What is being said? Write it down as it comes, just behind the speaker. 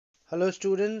Hello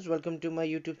students, welcome to my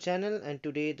YouTube channel, and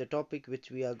today the topic which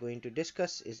we are going to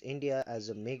discuss is India as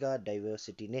a mega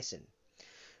diversity nation.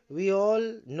 We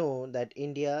all know that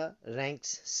India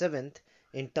ranks 7th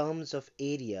in terms of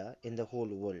area in the whole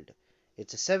world.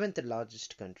 It's the 7th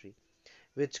largest country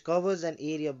which covers an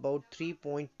area about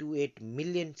 3.28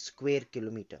 million square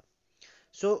kilometer.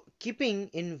 So keeping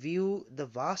in view the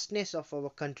vastness of our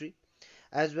country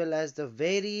as well as the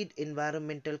varied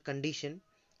environmental condition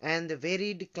and the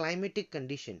varied climatic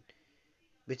condition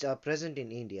which are present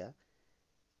in India,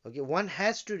 okay, one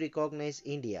has to recognize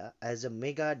India as a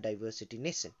mega diversity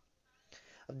nation.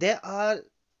 There are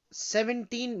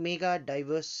 17 mega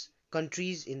diverse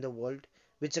countries in the world,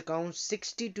 which accounts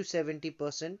 60 to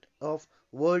 70% of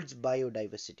world's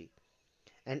biodiversity,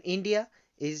 and India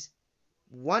is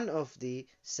one of the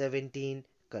 17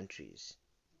 countries.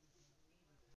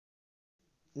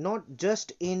 Not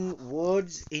just in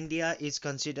words, India is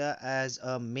considered as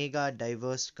a mega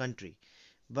diverse country,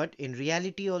 but in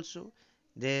reality also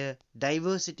the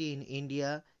diversity in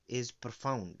India is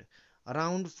profound.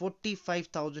 Around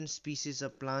 45,000 species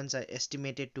of plants are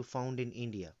estimated to found in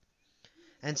India,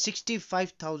 and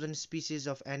 65,000 species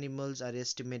of animals are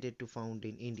estimated to found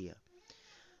in India.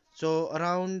 So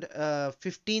around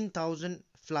 15,000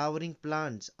 flowering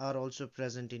plants are also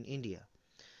present in India.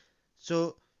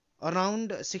 So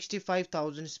around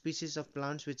 65,000 species of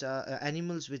plants which are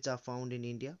animals which are found in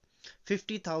India.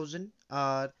 50,000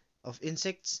 are of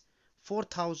insects,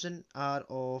 4,000 are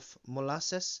of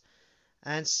mollusks,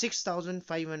 and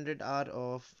 6,500 are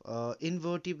of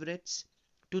invertebrates.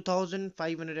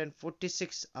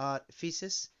 2,546 are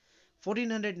fishes,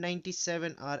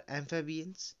 1,497 are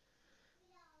amphibians,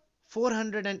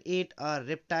 408 are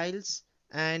reptiles,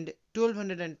 and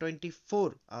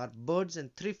 1224 are birds,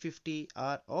 and 350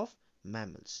 are of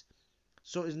mammals.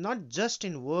 So it's not just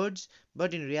in words,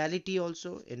 but in reality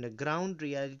also, in the ground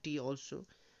reality also,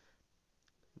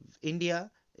 India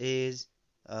is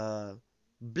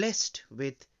blessed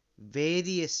with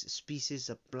various species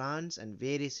of plants and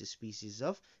various species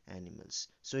of animals.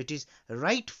 So it is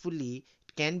rightfully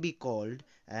can be called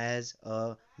as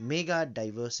a mega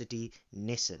diversity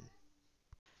nation.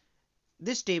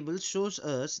 This table shows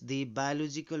us the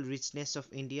biological richness of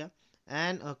India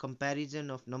and a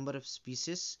comparison of number of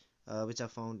species which are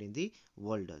found in the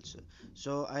world also.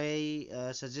 So I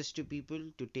suggest to people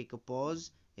to take a pause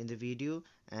in the video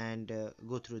and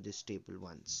go through this table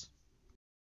once.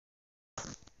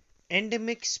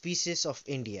 Endemic species of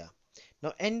India.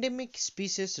 Now, endemic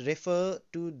species refer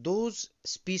to those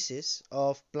species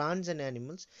of plants and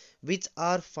animals which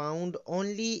are found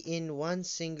only in one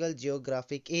single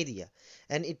geographic area,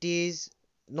 and it is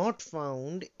not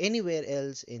found anywhere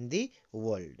else in the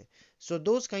world. So,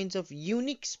 those kinds of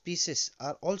unique species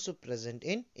are also present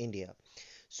in India.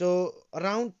 So,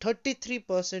 around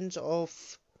 33%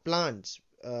 of plants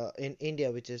in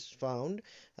India which is found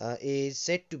is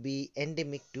said to be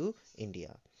endemic to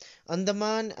India.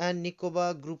 Andaman and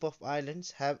Nicobar group of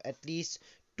islands have at least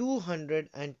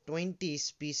 220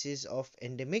 species of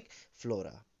endemic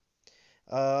flora.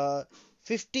 Uh,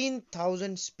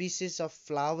 15,000 species of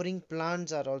flowering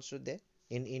plants are also there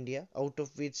in India, out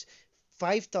of which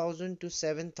 5,000 to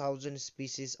 7,000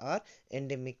 species are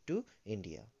endemic to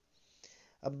India.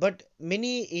 But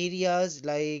many areas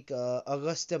like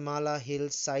Agasthyamala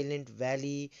Hills, Silent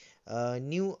Valley,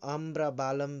 New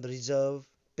Ambrabalam Reserve,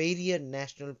 Periyar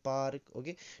National Park.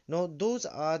 Okay, now those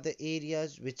are the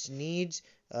areas which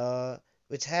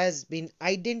has been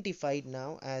identified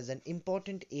now as an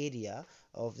important area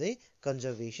of the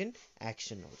conservation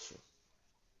action also.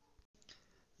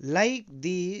 Like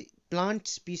the plant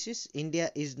species,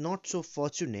 India is not so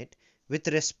fortunate with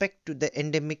respect to the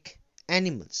endemic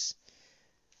animals.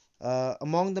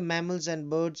 Among the mammals and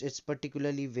birds, it's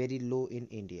particularly very low in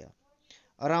India.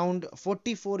 Around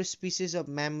 44 species of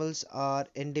mammals are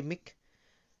endemic,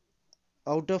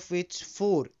 out of which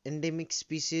 4 endemic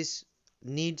species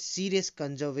need serious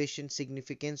conservation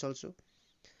significance also,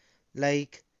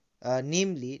 like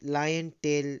namely lion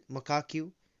tail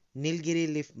macaque,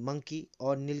 Nilgiri leaf monkey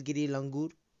or Nilgiri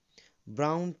langur,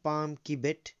 brown palm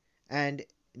civet, and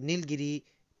Nilgiri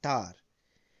tar.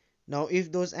 Now,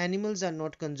 if those animals are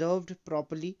not conserved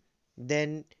properly,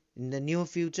 then in the near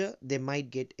future they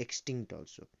might get extinct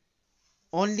also.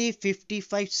 Only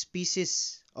 55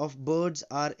 species of birds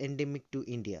are endemic to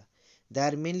India. They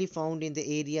are mainly found in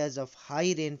the areas of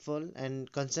high rainfall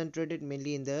and concentrated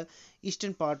mainly in the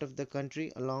eastern part of the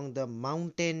country along the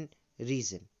mountain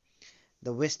region,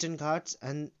 the Western Ghats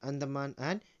and Andaman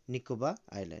and Nicobar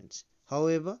Islands.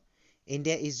 However,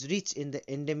 India is rich in the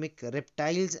endemic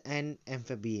reptiles and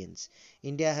amphibians.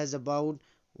 India has about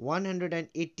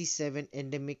 187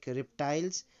 endemic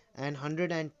reptiles, and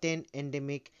 110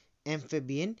 endemic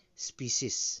amphibian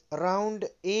species. Around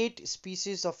 8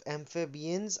 species of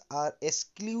amphibians are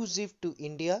exclusive to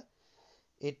India.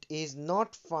 It is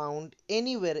not found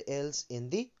anywhere else in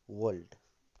the world.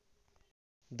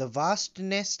 The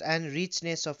vastness and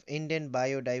richness of Indian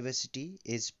biodiversity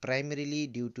is primarily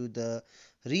due to the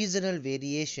regional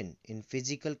variation in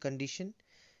physical condition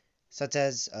such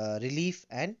as relief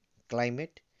and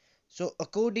climate. So,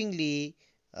 accordingly,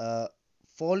 uh,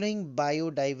 following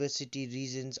biodiversity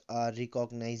regions are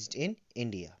recognized in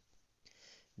India: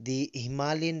 the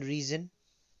Himalayan region,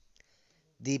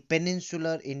 the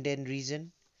peninsular Indian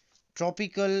region,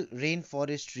 tropical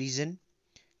rainforest region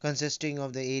consisting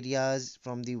of the areas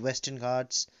from the Western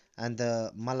Ghats and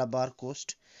the Malabar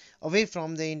coast. Away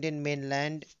from the Indian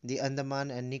mainland, the Andaman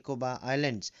and Nicobar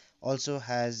Islands also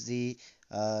has the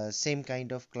same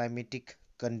kind of climatic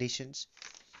conditions.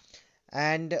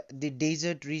 And the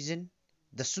desert region,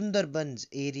 the Sundarbans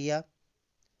area,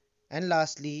 and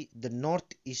lastly the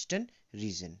northeastern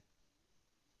region.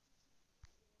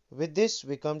 With this,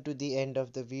 we come to the end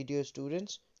of the video,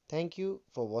 students. Thank you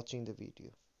for watching the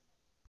video.